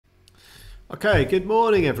Okay, good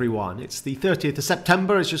morning everyone. It's the 30th of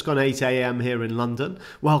September, it's just gone 8 a.m. here in London.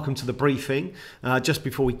 Welcome to the briefing. Just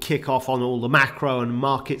before we kick off on all the macro and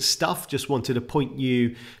market stuff, just wanted to point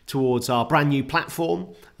you towards our brand new platform.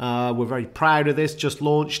 We're very proud of this, just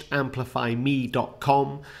launched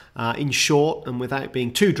AmplifyMe.com. In short, and without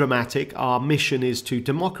being too dramatic, our mission is to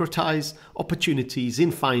democratize opportunities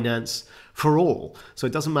in finance for all. So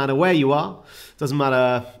it doesn't matter where you are, doesn't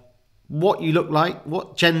matter what you look like,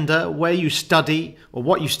 what gender, where you study, or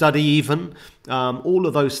what you study even. All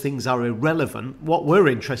of those things are irrelevant. What we're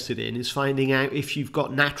interested in is finding out if you've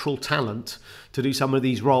got natural talent to do some of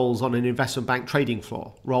these roles on an investment bank trading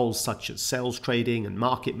floor, roles such as sales trading and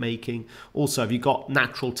market making. Also, have you got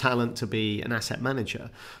natural talent to be an asset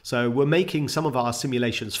manager? So we're making some of our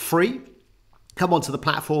simulations free. Come onto the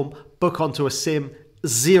platform, book onto a sim,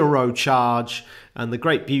 zero charge. And the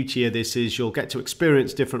great beauty of this is you'll get to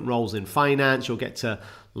experience different roles in finance. You'll get to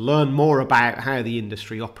learn more about how the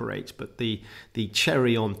industry operates. But the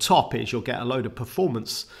cherry on top is you'll get a load of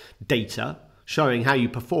performance data showing how you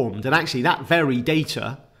performed. And actually that very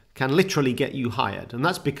data can literally get you hired. And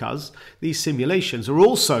that's because these simulations are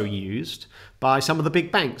also used by some of the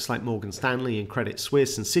big banks like Morgan Stanley and Credit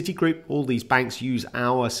Suisse and Citigroup. All these banks use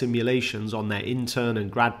our simulations on their intern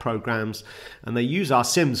and grad programs, and they use our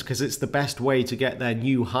sims because it's the best way to get their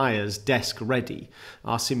new hires desk ready.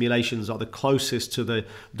 Our simulations are the closest to the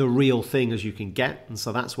real thing as you can get, and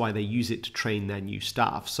so that's why they use it to train their new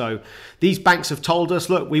staff. So these banks have told us,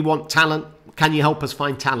 look, we want talent. Can you help us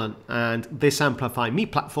find talent? And this Amplify Me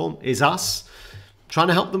platform is us trying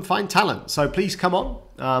to help them find talent. So please come on.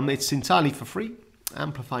 It's entirely for free.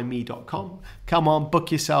 AmplifyMe.com. Come on,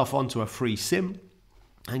 book yourself onto a free sim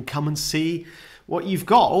and come and see what you've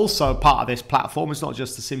got. Also part of this platform, it's not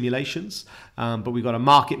just the simulations, but we've got a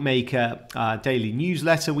market maker daily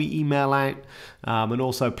newsletter we email out, and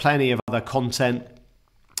also plenty of other content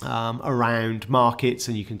around markets,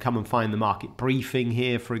 and you can come and find the market briefing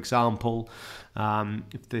here, for example,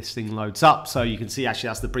 if this thing loads up. So you can see actually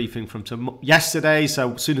that's the briefing from yesterday.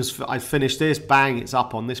 So as soon as I finish this, bang, it's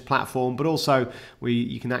up on this platform. But also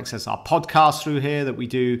you can access our podcast through here that we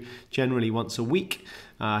do generally once a week.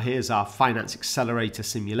 Here's our Finance Accelerator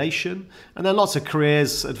simulation, and then lots of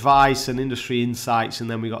careers advice and industry insights, and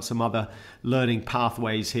then we got some other learning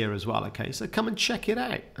pathways here as well. Okay, so come and check it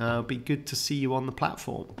out. It'll be good to see you on the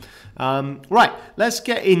platform. Right, let's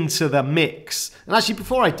get into the mix. And actually,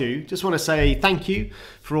 before I do, just want to say thank you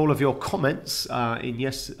for all of your comments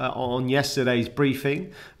on yesterday's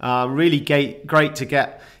briefing. Really great to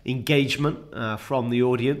get engagement from the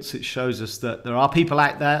audience. It shows us that there are people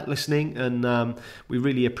out there listening, and we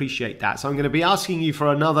really appreciate that. So I'm going to be asking you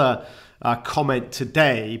for another comment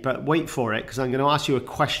today, but wait for it, because I'm going to ask you a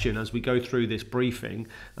question as we go through this briefing,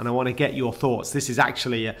 and I want to get your thoughts. This is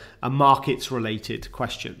actually a markets related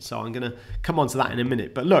question, so I'm going to come on to that in a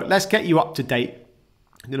minute. But look, let's get you up to date.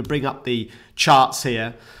 I'm going to bring up the charts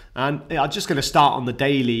here, and I'm just going to start on the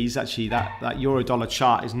dailies. Actually, that euro dollar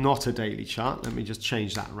chart is not a daily chart. Let me just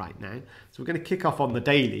change that right now. So we're going to kick off on the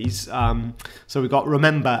dailies. So we've got,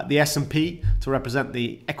 remember, the S&P to represent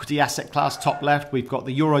the equity asset class, top left. We've got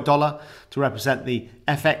the euro dollar to represent the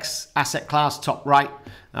FX asset class, top right.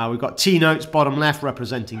 We've got T-Notes, bottom left,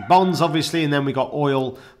 representing bonds, obviously. And then we've got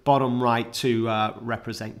oil, bottom right, to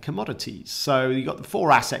represent commodities. So you've got the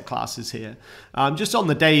four asset classes here. Just on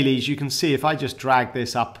the dailies, you can see if I just drag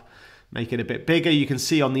this up, make it a bit bigger, you can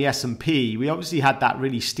see on the S&P, we obviously had that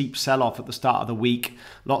really steep sell-off at the start of the week.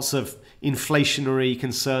 Lots of inflationary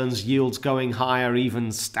concerns, yields going higher, even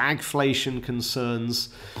stagflation concerns.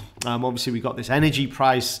 Obviously, we've got this energy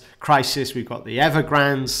price crisis. We've got the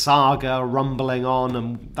Evergrande saga rumbling on,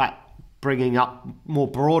 and that bringing up more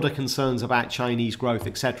broader concerns about Chinese growth,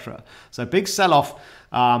 etc. So big sell-off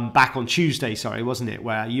back on Tuesday, sorry, wasn't it?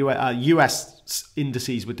 Where US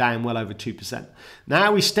indices were down well over 2%.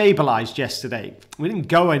 Now we stabilized yesterday. We didn't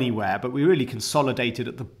go anywhere, but we really consolidated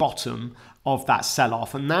at the bottom of that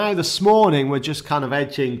sell-off. And now this morning, we're just kind of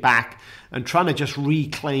edging back and trying to just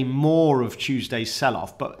reclaim more of Tuesday's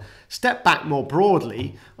sell-off. But step back more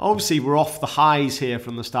broadly, obviously we're off the highs here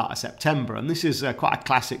from the start of September. And this is quite a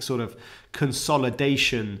classic sort of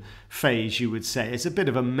consolidation phase, you would say. It's a bit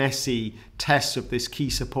of a messy test of this key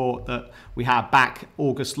support that we had back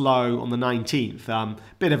August low on the 19th.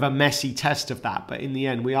 Bit of a messy test of that, but in the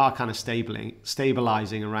end we are kind of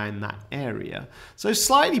stabilizing around that area. So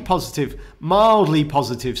slightly positive, mildly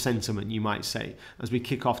positive sentiment, you might say, as we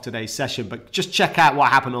kick off today's session. But just check out what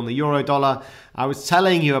happened on the euro dollar. I was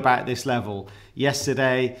telling you about this level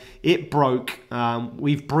yesterday. It broke.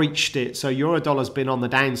 We've breached it. So euro dollar's been on the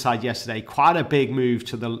downside yesterday. Quite a big move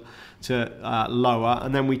to to lower,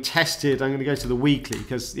 and then we tested. I'm going to go to the weekly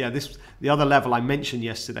because the other level I mentioned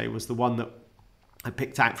yesterday was the one that I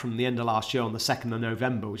picked out from the end of last year on the 2nd of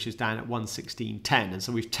November, which is down at 116.10, and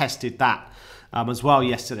so we've tested that as well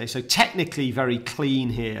yesterday. So technically very clean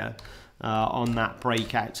here on that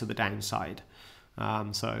breakout to the downside.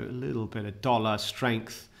 So a little bit of dollar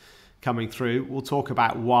strength coming through. We'll talk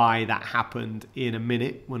about why that happened in a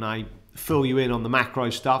minute when I fill you in on the macro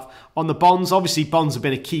stuff. On the bonds, obviously bonds have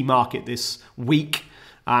been a key market this week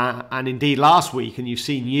and indeed last week, and you've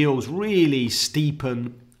seen yields really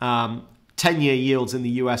steepen. 10-year yields in the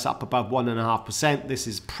US up above 1.5%. This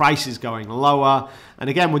is prices going lower. And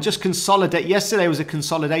again, we're just consolidate. Yesterday was a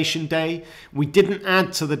consolidation day. We didn't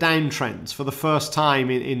add to the downtrends for the first time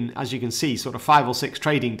in, as you can see, sort of 5 or 6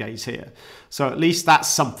 trading days here. So at least that's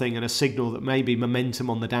something and a signal that maybe momentum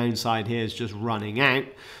on the downside here is just running out.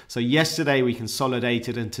 So yesterday we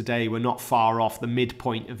consolidated, and today we're not far off the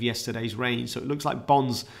midpoint of yesterday's range. So it looks like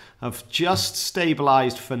bonds have just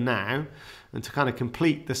stabilized for now. And to kind of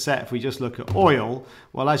complete the set, if we just look at oil,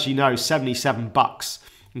 well, as you know, 77 bucks,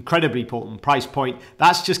 incredibly important price point.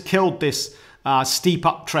 That's just killed this steep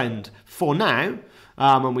uptrend for now.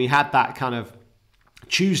 And we had that kind of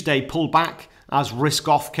Tuesday pullback as risk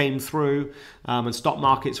off came through and stock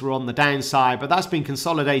markets were on the downside. But that's been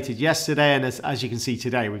consolidated yesterday. And as you can see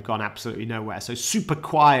today, we've gone absolutely nowhere. So super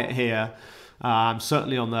quiet here.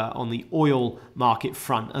 Certainly on the oil market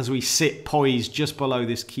front, as we sit poised just below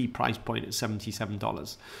this key price point at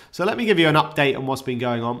 $77. So let me give you an update on what's been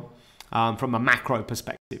going on from a macro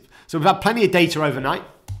perspective. So we've had plenty of data overnight.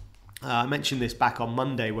 I mentioned this back on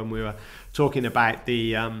Monday when we were talking about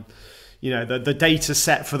the data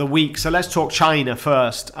set for the week. So let's talk China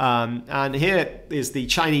first. And here is the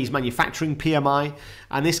Chinese manufacturing PMI,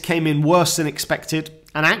 and this came in worse than expected.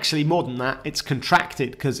 And actually, more than that, it's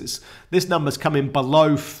contracted because this number's coming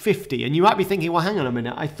below 50. And you might be thinking, well, hang on a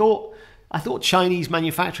minute. I thought Chinese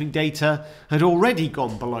manufacturing data had already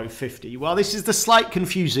gone below 50. Well, this is the slight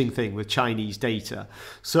confusing thing with Chinese data,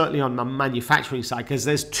 certainly on the manufacturing side, because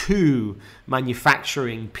there's 2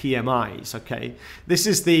 manufacturing PMIs, okay? This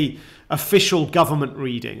is the official government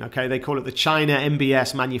reading, okay? They call it the China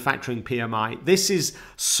MBS manufacturing PMI. This is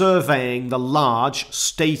surveying the large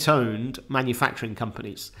state-owned manufacturing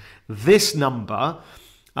companies. This number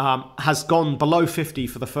has gone below 50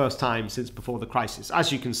 for the first time since before the crisis,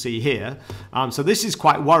 as you can see here. So this is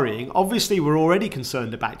quite worrying. Obviously, we're already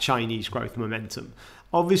concerned about Chinese growth momentum.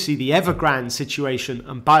 Obviously, the Evergrande situation,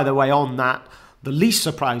 and by the way, on that, the least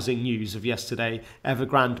surprising news of yesterday,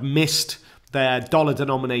 Evergrande missed their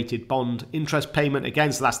dollar-denominated bond interest payment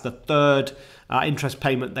again. So that's the 3rd interest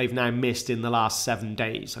payment they've now missed in the last 7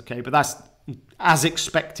 days. Okay, but that's as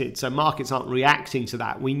expected. So markets aren't reacting to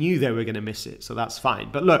that. We knew they were going to miss it, so that's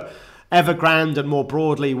fine. But look, Evergrande and more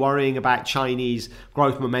broadly worrying about Chinese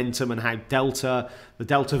growth momentum and how the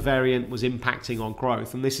Delta variant was impacting on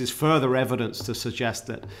growth. And this is further evidence to suggest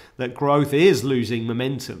that growth is losing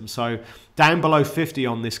momentum. So down below 50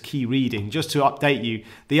 on this key reading. Just to update you,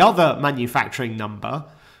 the other manufacturing number,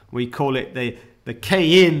 we call it the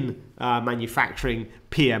K-in manufacturing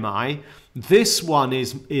PMI. This one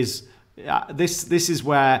is this is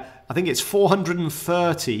where I think it's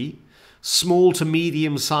 430 small to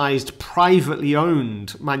medium-sized privately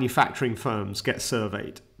owned manufacturing firms get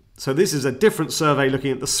surveyed. So this is a different survey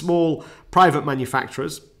looking at the small private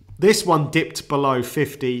manufacturers. This one dipped below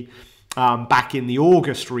 50 back in the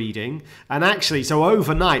August reading. And actually, so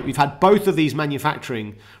overnight, we've had both of these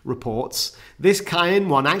manufacturing reports. This Cayenne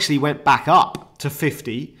one actually went back up to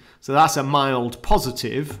 50. So that's a mild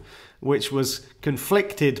positive, which was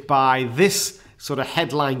conflicted by this sort of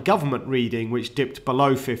headline government reading, which dipped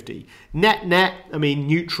below 50. Net, I mean,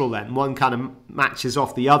 neutral then. One kind of matches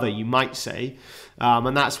off the other, you might say.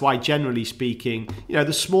 And that's why, generally speaking,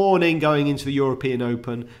 this morning going into the European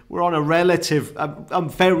Open, we're on a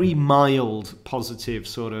very mild positive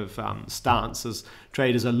sort of stance as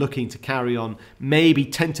traders are looking to carry on, maybe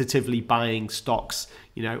tentatively buying stocks,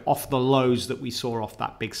 off the lows that we saw off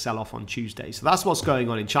that big sell-off on Tuesday. So that's what's going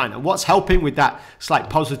on in China. What's helping with that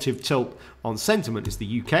slight positive tilt on sentiment is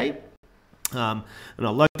the UK. And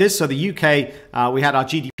I'll load this. So the UK, we had our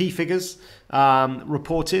GDP figures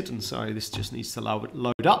reported. And sorry, this just needs to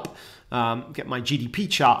load up. Get my GDP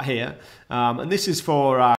chart here. And this is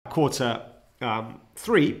for quarter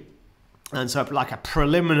 3. And so like a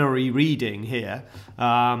preliminary reading here.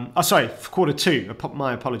 Sorry, for quarter 2.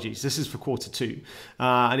 My apologies. This is for quarter 2.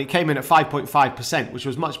 And it came in at 5.5%, which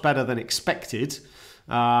was much better than expected.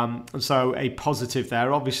 And so a positive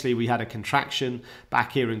there. Obviously, we had a contraction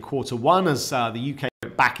back here in quarter 1 as the UK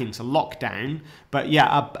went back into lockdown. But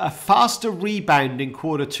yeah, a faster rebound in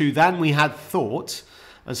Q2 than we had thought.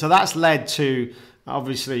 And so that's led to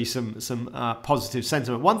obviously some positive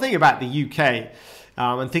sentiment. One thing about the UK,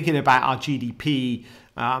 and thinking about our GDP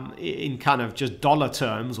in kind of just dollar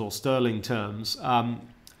terms or sterling terms,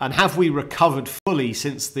 and have we recovered fully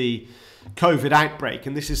since the COVID outbreak?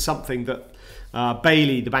 And this is something that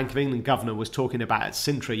Bailey, the Bank of England governor, was talking about at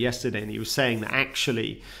Sintra yesterday, and he was saying that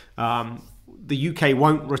actually the UK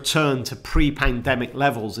won't return to pre-pandemic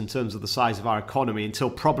levels in terms of the size of our economy until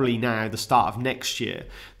probably now, the start of next year.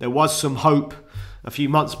 There was some hope a few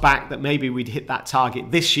months back that maybe we'd hit that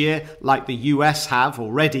target this year, like the US have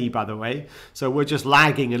already, by the way. So we're just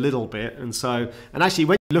lagging a little bit. And actually,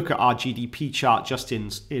 when you look at our GDP chart just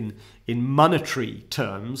in monetary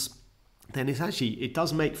terms, then it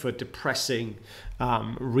does make for a depressing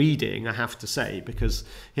reading, I have to say, because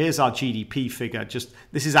here's our GDP figure.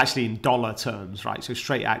 This is actually in dollar terms, right? So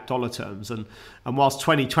straight out dollar terms. And whilst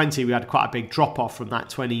 2020 we had quite a big drop off from that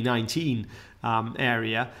 2019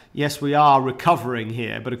 area, yes, we are recovering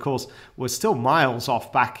here, but of course we're still miles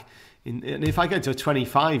off back. And if I go to a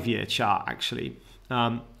 25-year chart, actually,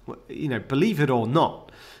 believe it or not,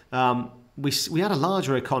 we had a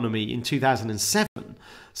larger economy in 2007.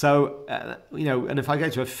 So, and if I go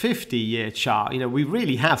to a 50-year chart, we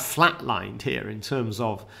really have flatlined here in terms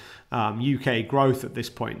of UK growth at this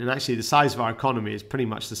point. And actually, the size of our economy is pretty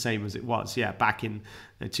much the same as it was, back in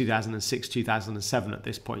 2006, 2007 at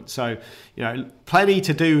this point. So, plenty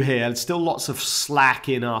to do here. There's still lots of slack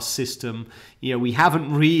in our system. We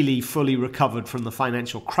haven't really fully recovered from the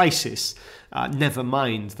financial crisis, never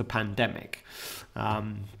mind the pandemic.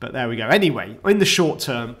 But there we go. Anyway, in the short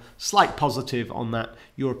term, slight positive on that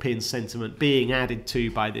European sentiment being added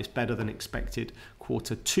to by this better than expected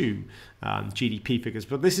Q2 GDP figures.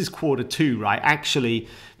 But this is Q2, right? Actually,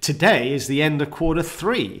 today is the end of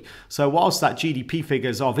Q3. So whilst that GDP figure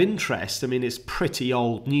is of interest, I mean, it's pretty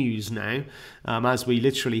old news now, as we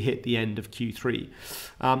literally hit the end of Q3.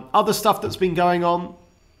 Other stuff that's been going on.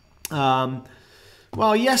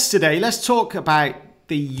 Well, yesterday, let's talk about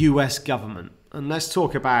the US government. And let's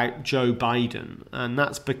talk about Joe Biden. And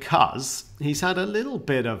that's because he's had a little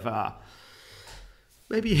bit of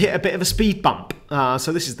maybe hit a bit of a speed bump.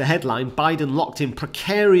 So this is the headline: Biden locked in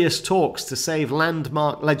precarious talks to save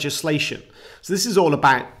landmark legislation. So this is all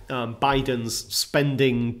about Biden's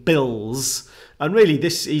spending bills. And really,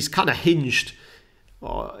 he's kind of hinged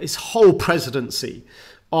his whole presidency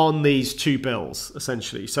on these two bills,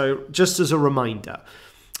 essentially. So just as a reminder,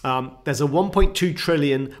 there's a 1.2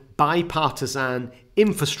 trillion bipartisan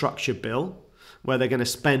infrastructure bill where they're going to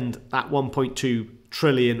spend that 1.2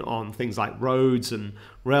 trillion on things like roads and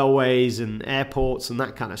railways and airports and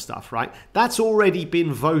that kind of stuff, right? That's already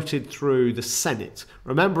been voted through the Senate.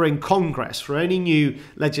 Remember, in Congress, for any new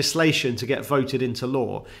legislation to get voted into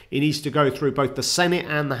law, it needs to go through both the Senate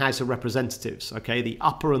and the House of Representatives, okay, the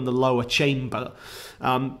upper and the lower chamber.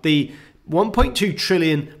 The 1.2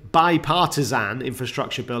 trillion bipartisan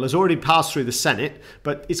infrastructure bill has already passed through the Senate,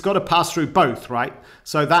 but it's got to pass through both, right?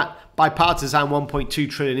 So that bipartisan 1.2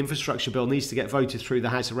 trillion infrastructure bill needs to get voted through the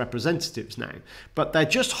House of Representatives now. But they're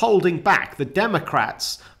just holding back. The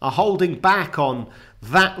Democrats are holding back on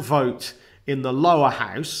that vote in the lower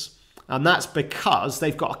house, and that's because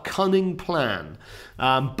they've got a cunning plan.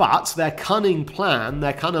 But their cunning plan,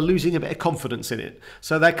 they're kind of losing a bit of confidence in it.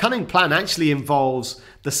 So their cunning plan actually involves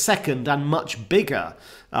the second and much bigger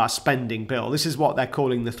spending bill. This is what they're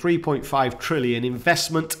calling the 3.5 trillion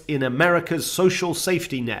investment in America's social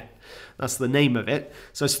safety net. That's the name of it.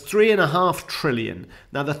 So it's 3.5 trillion.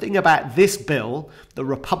 Now, the thing about this bill, the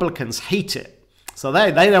Republicans hate it. So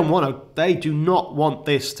they do not want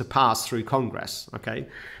this to pass through Congress, okay?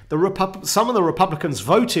 Some of the Republicans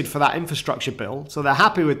voted for that infrastructure bill, so they're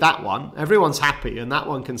happy with that one. Everyone's happy, and that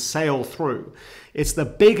one can sail through. It's the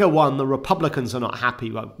bigger one the Republicans are not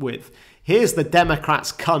happy with. Here's the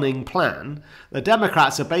Democrats' cunning plan. The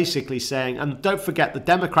Democrats are basically saying, and don't forget, the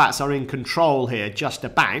Democrats are in control here just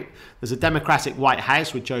about. There's a Democratic White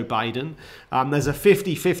House with Joe Biden. There's a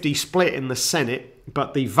 50-50 split in the Senate,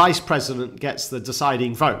 but the vice president gets the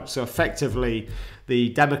deciding vote. So effectively, the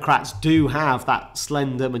Democrats do have that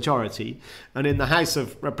slender majority. And in the House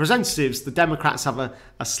of Representatives, the Democrats have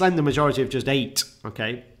a slender majority of just 8,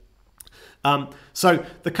 okay? So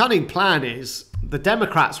the cunning plan is the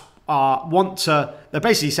Democrats they're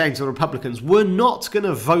basically saying to the Republicans, we're not going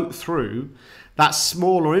to vote through that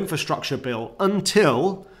smaller infrastructure bill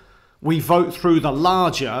until we vote through the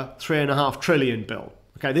larger 3.5 trillion bill.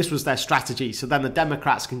 Okay, this was their strategy. So then the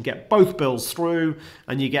Democrats can get both bills through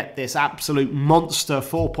and you get this absolute monster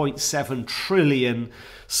 4.7 trillion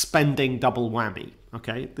spending double whammy.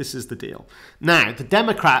 Okay, this is the deal. Now, the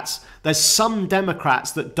Democrats, there's some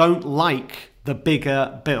Democrats that don't like the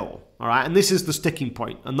bigger bill, all right? And this is the sticking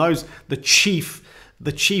point. And the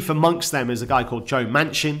chief amongst them is a guy called Joe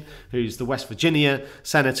Manchin, who's the West Virginia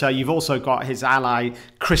senator. You've also got his ally,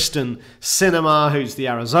 Kristen Sinema, who's the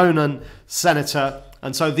Arizonan senator.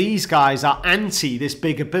 And so these guys are anti this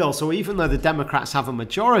bigger bill. So even though the Democrats have a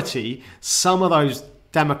majority, some of those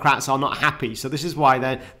Democrats are not happy. So this is why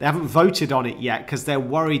they haven't voted on it yet, because they're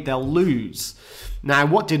worried they'll lose. Now,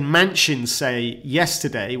 what did Manchin say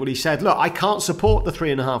yesterday? Well, he said, look, I can't support the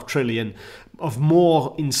 $3.5 trillion of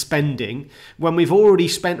more in spending when we've already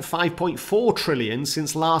spent $5.4 trillion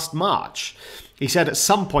since last March. He said at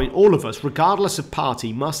some point, all of us, regardless of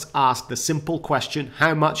party, must ask the simple question,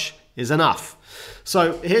 how much is enough?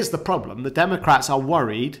 So here's the problem. The Democrats are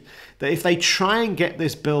worried that if they try and get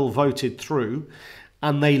this bill voted through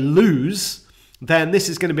and they lose, then this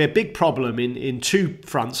is going to be a big problem in two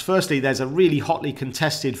fronts. Firstly, there's a really hotly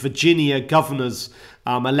contested Virginia governor's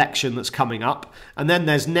election that's coming up, and then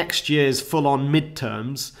there's next year's full-on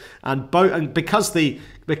midterms, and because the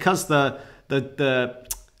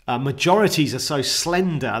majorities are so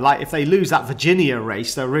slender, like if they lose that Virginia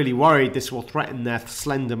race, they're really worried this will threaten their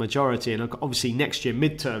slender majority. And obviously next year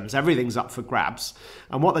midterms, everything's up for grabs.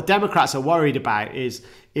 And what the Democrats are worried about is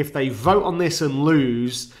if they vote on this and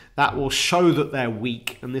lose, that will show that they're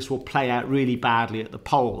weak, and this will play out really badly at the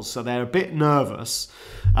polls. So they're a bit nervous.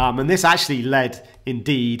 And this actually led,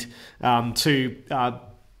 indeed, to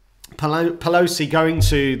Pelosi going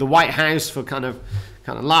to the White House for kind of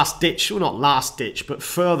last ditch, well, not last ditch, but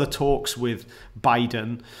further talks with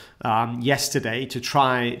Biden yesterday to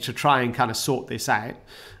try and kind of sort this out.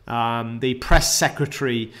 The press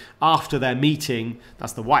secretary after their meeting,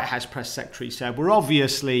 that's the White House press secretary, said, we're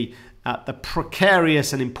obviously at the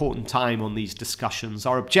precarious and important time on these discussions.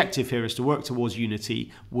 Our objective here is to work towards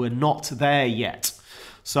unity. We're not there yet.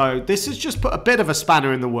 So this has just put a bit of a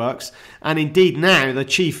spanner in the works. And indeed now the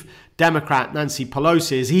chief Democrat, Nancy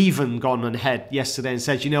Pelosi, has even gone ahead yesterday and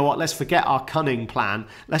said, you know what, let's forget our cunning plan.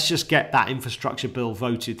 Let's just get that infrastructure bill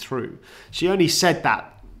voted through. She only said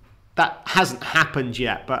that. That hasn't happened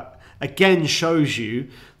yet, but again shows you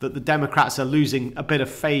that the Democrats are losing a bit of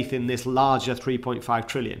faith in this larger 3.5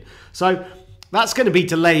 trillion. So that's going to be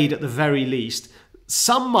delayed at the very least.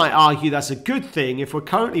 Some might argue that's a good thing if we're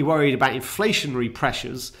currently worried about inflationary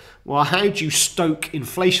pressures. Well, how do you stoke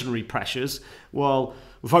inflationary pressures? Well,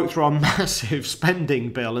 vote through a massive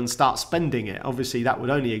spending bill and start spending it. Obviously, that would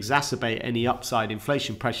only exacerbate any upside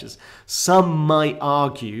inflation pressures. Some might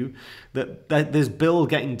argue that this bill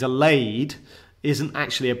getting delayed isn't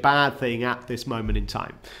actually a bad thing at this moment in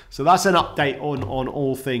time. So that's an update on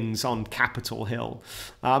all things on Capitol Hill.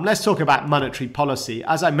 Let's talk about monetary policy.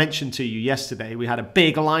 As I mentioned to you yesterday, we had a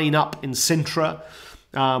big lineup in Sintra.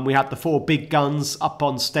 We had the four big guns up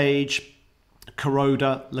on stage: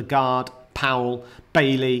 Kuroda, Lagarde, Powell,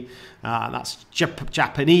 Bailey. That's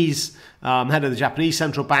Japanese, head of the Japanese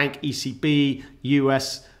Central Bank, ECB,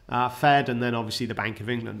 US Fed, and then obviously the Bank of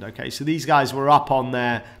England. Okay, so these guys were up on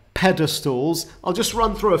their pedestals. I'll just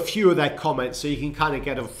run through a few of their comments so you can kind of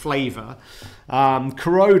get a flavour.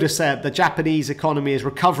 Kuroda said the Japanese economy is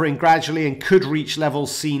recovering gradually and could reach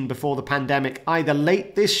levels seen before the pandemic either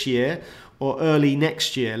late this year or early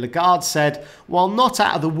next year. Lagarde said, while not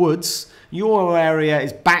out of the woods, euro area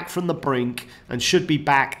is back from the brink and should be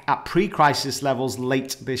back at pre-crisis levels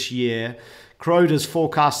late this year. Kuroda's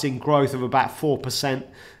forecasting growth of about 4%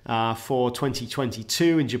 for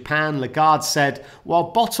 2022 in Japan. Lagarde said,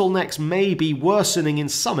 while bottlenecks may be worsening in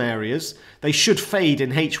some areas, they should fade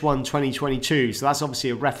in H1 2022. So that's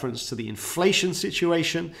obviously a reference to the inflation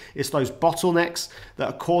situation. It's those bottlenecks that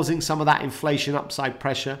are causing some of that inflation upside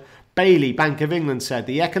pressure. Bailey, Bank of England, said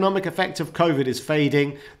the economic effect of COVID is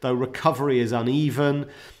fading, though recovery is uneven,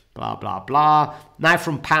 blah, blah, blah. Now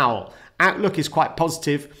from Powell, outlook is quite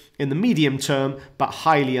positive in the medium term, but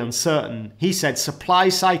highly uncertain. He said supply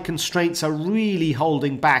side constraints are really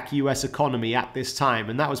holding back US economy at this time.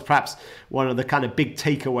 And that was perhaps one of the kind of big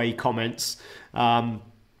takeaway comments.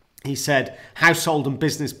 He said household and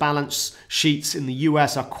business balance sheets in the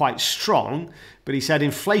US are quite strong, but he said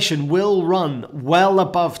inflation will run well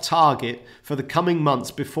above target for the coming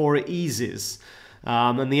months before it eases.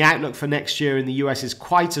 And the outlook for next year in the US is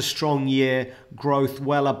quite a strong year, growth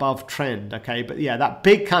well above trend. Okay, but yeah, that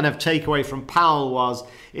big kind of takeaway from Powell was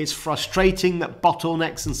it's frustrating that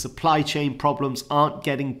bottlenecks and supply chain problems aren't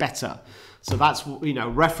getting better. So that's, you know,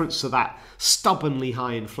 reference to that stubbornly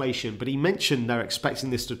high inflation. But he mentioned they're expecting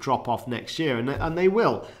this to drop off next year, and they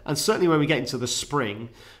will. And certainly when we get into the spring,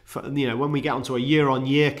 when we get onto a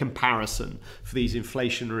year-on-year comparison for these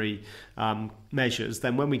inflationary measures,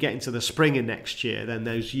 then when we get into the spring of next year, then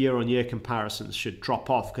those year-on-year comparisons should drop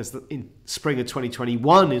off, because in spring of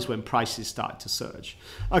 2021 is when prices started to surge.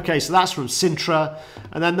 Okay, so that's from Sintra.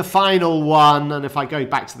 And then the final one, and if I go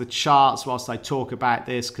back to the charts whilst I talk about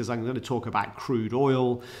this, because I'm going to talk about crude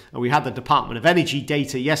oil. And we had the Department of Energy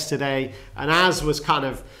data yesterday, and as was kind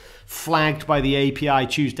of flagged by the API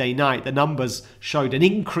Tuesday night, the numbers showed an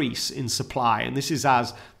increase in supply, and this is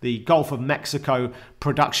as the Gulf of Mexico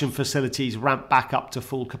production facilities ramp back up to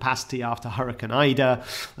full capacity after Hurricane Ida.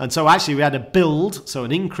 And so actually we had a build, so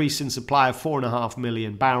an increase in supply of 4.5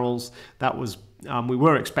 million barrels. That was we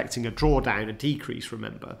were expecting a drawdown, a decrease,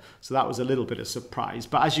 remember, so that was a little bit of surprise.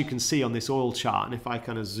 But as you can see on this oil chart, and if I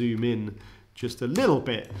kind of zoom in just a little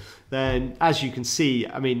bit, then as you can see,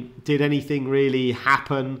 I mean, did anything really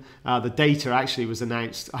happen? The data actually was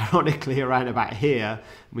announced ironically around about here,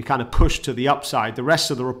 and we kind of pushed to the upside. The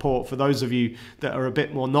rest of the report, for those of you that are a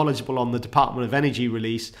bit more knowledgeable on the Department of Energy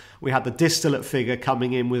release, we had the distillate figure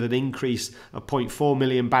coming in with an increase of 0.4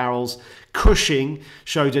 million barrels. Cushing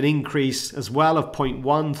showed an increase as well of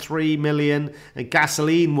 0.13 million, and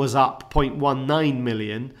gasoline was up 0.19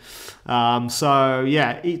 million. So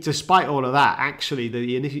yeah, despite all of that, actually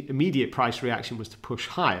the immediate price reaction was to push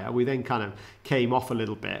higher. We then kind of came off a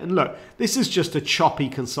little bit. And look, this is just a choppy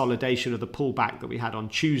consolidation of the pullback that we had on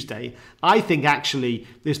Tuesday. I think actually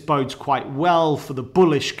this bodes quite well for the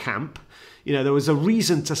bullish camp. You know, there was a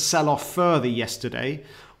reason to sell off further yesterday.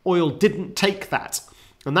 Oil didn't take that.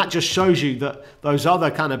 And that just shows you that those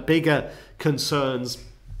other kind of bigger concerns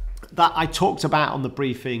that I talked about on the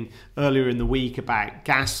briefing earlier in the week about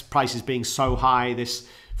gas prices being so high, this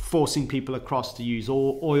forcing people across to use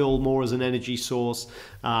oil more as an energy source,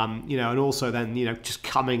 and also then, just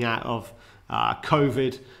coming out of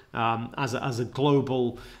COVID as a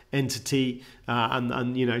global entity,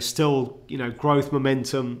 and still, growth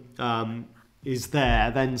momentum is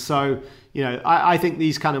there. Then so, I think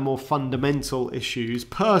these kind of more fundamental issues,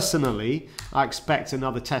 personally, I expect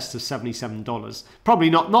another test of $77. Probably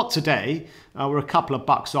not today. We're a couple of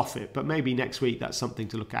bucks off it, but maybe next week that's something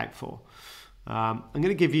to look out for. I'm going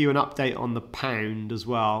to give you an update on the pound as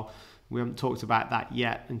well. We haven't talked about that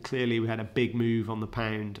yet, and clearly we had a big move on the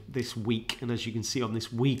pound this week. And as you can see on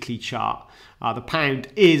this weekly chart, the pound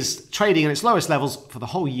is trading at its lowest levels for the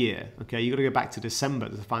whole year. Okay, you've got to go back to December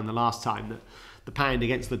to find the last time that the pound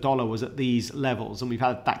against the dollar was at these levels. And we've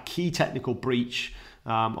had that key technical breach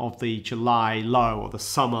of the July low, or the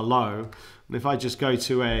summer low. And if I just go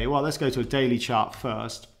to let's go to a daily chart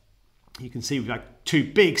first. You can see we've got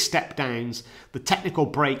two big step downs, the technical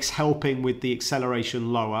breaks helping with the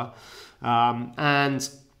acceleration lower. And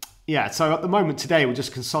yeah, so at the moment today, we're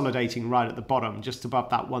just consolidating right at the bottom, just above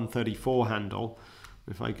that 134 handle.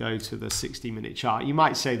 If I go to the 60-minute chart, you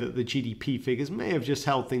might say that the GDP figures may have just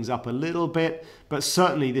held things up a little bit, but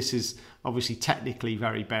certainly this is obviously technically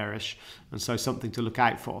very bearish, and so something to look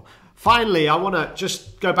out for. Finally, I want to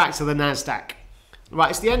just go back to the NASDAQ. Right,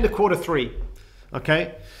 it's the end of quarter three,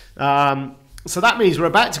 okay? So that means we're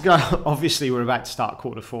about to go, obviously we're about to start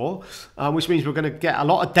quarter four, which means we're going to get a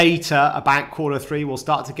lot of data about quarter three. We'll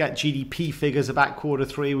start to get GDP figures about quarter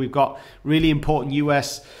three. We've got really important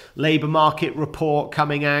US labor market report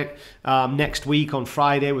coming out next week on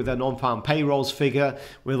Friday with a non-farm payrolls figure.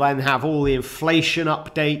 We'll then have all the inflation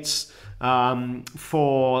updates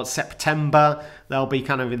for September. They'll be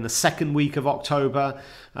kind of in the second week of October.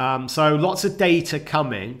 So lots of data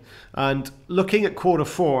coming, and looking at quarter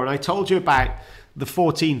four, and I told you about the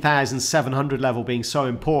 14,700 level being so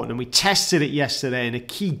important, and we tested it yesterday in a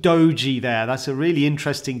key doji there. That's a really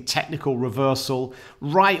interesting technical reversal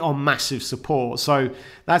right on massive support. So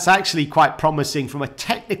that's actually quite promising from a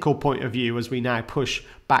technical point of view as we now push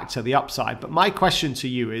back to the upside. But my question to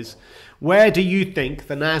you is, where do you think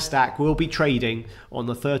the NASDAQ will be trading on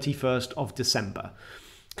the 31st of December?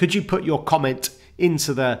 Could you put your comment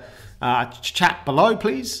into the chat below,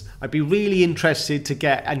 please? I'd be really interested to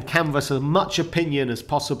get and canvass as much opinion as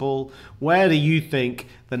possible. Where do you think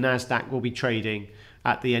the NASDAQ will be trading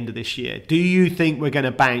at the end of this year? Do you think we're going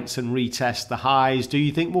to bounce and retest the highs? Do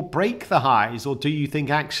you think we'll break the highs? Or do you think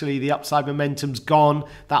actually the upside momentum's gone?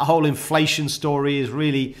 That whole inflation story is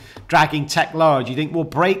really dragging tech lower. Do you think we'll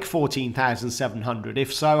break 14,700?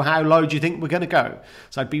 If so, how low do you think we're going to go?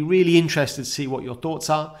 So I'd be really interested to see what your thoughts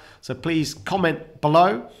are. So please comment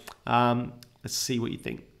below. Let's see what you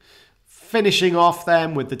think. Finishing off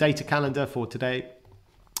then with the data calendar for today.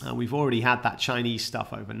 We've already had that Chinese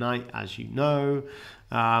stuff overnight, as you know.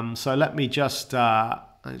 So let me just,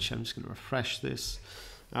 actually, I'm just going to refresh this.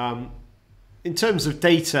 In terms of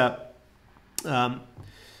data,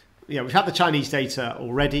 yeah, we've had the Chinese data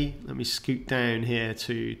already. Let me scoot down here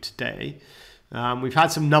to today. We've had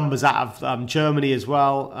some numbers out of Germany as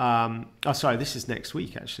well. Oh, sorry, this is next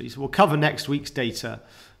week actually. So we'll cover next week's data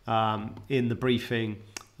in the briefing.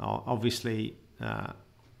 Obviously,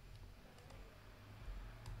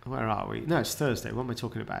 where are we? No, it's Thursday. What am I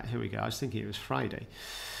talking about? Here we go. I was thinking it was Friday.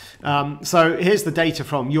 So here's the data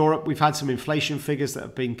from Europe. We've had some inflation figures that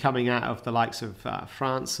have been coming out of the likes of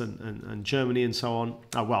France and Germany and so on.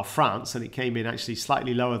 Well, France, and it came in actually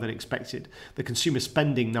slightly lower than expected. The consumer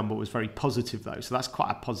spending number was very positive though, so that's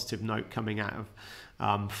quite a positive note coming out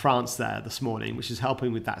of France there this morning, which is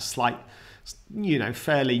helping with that slight, you know,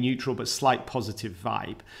 fairly neutral but slight positive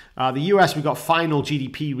vibe. The US, we got final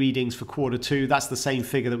GDP readings for Q2. That's the same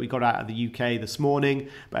figure that we got out of the UK this morning.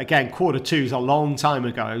 But again, Q2 is a long time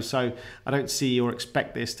ago, so I don't see or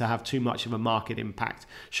expect this to have too much of a market impact.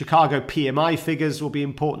 Chicago PMI figures will be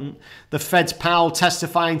important. The Fed's Powell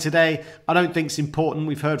testifying today, I don't think it's important.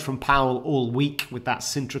 We've heard from Powell all week with that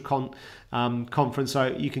Sintra conference,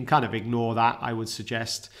 so you can kind of ignore that, I would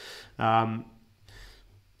suggest.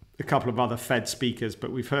 A couple of other Fed speakers,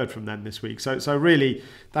 but we've heard from them this week. So really,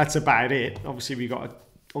 that's about it. Obviously, we've got an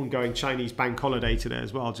ongoing Chinese bank holiday today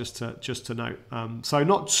as well, just to note. So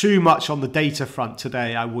not too much on the data front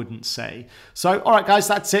today, I wouldn't say. So, all right, guys,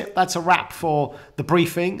 that's it. That's a wrap for the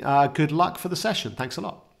briefing. Good luck for the session. Thanks a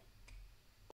lot.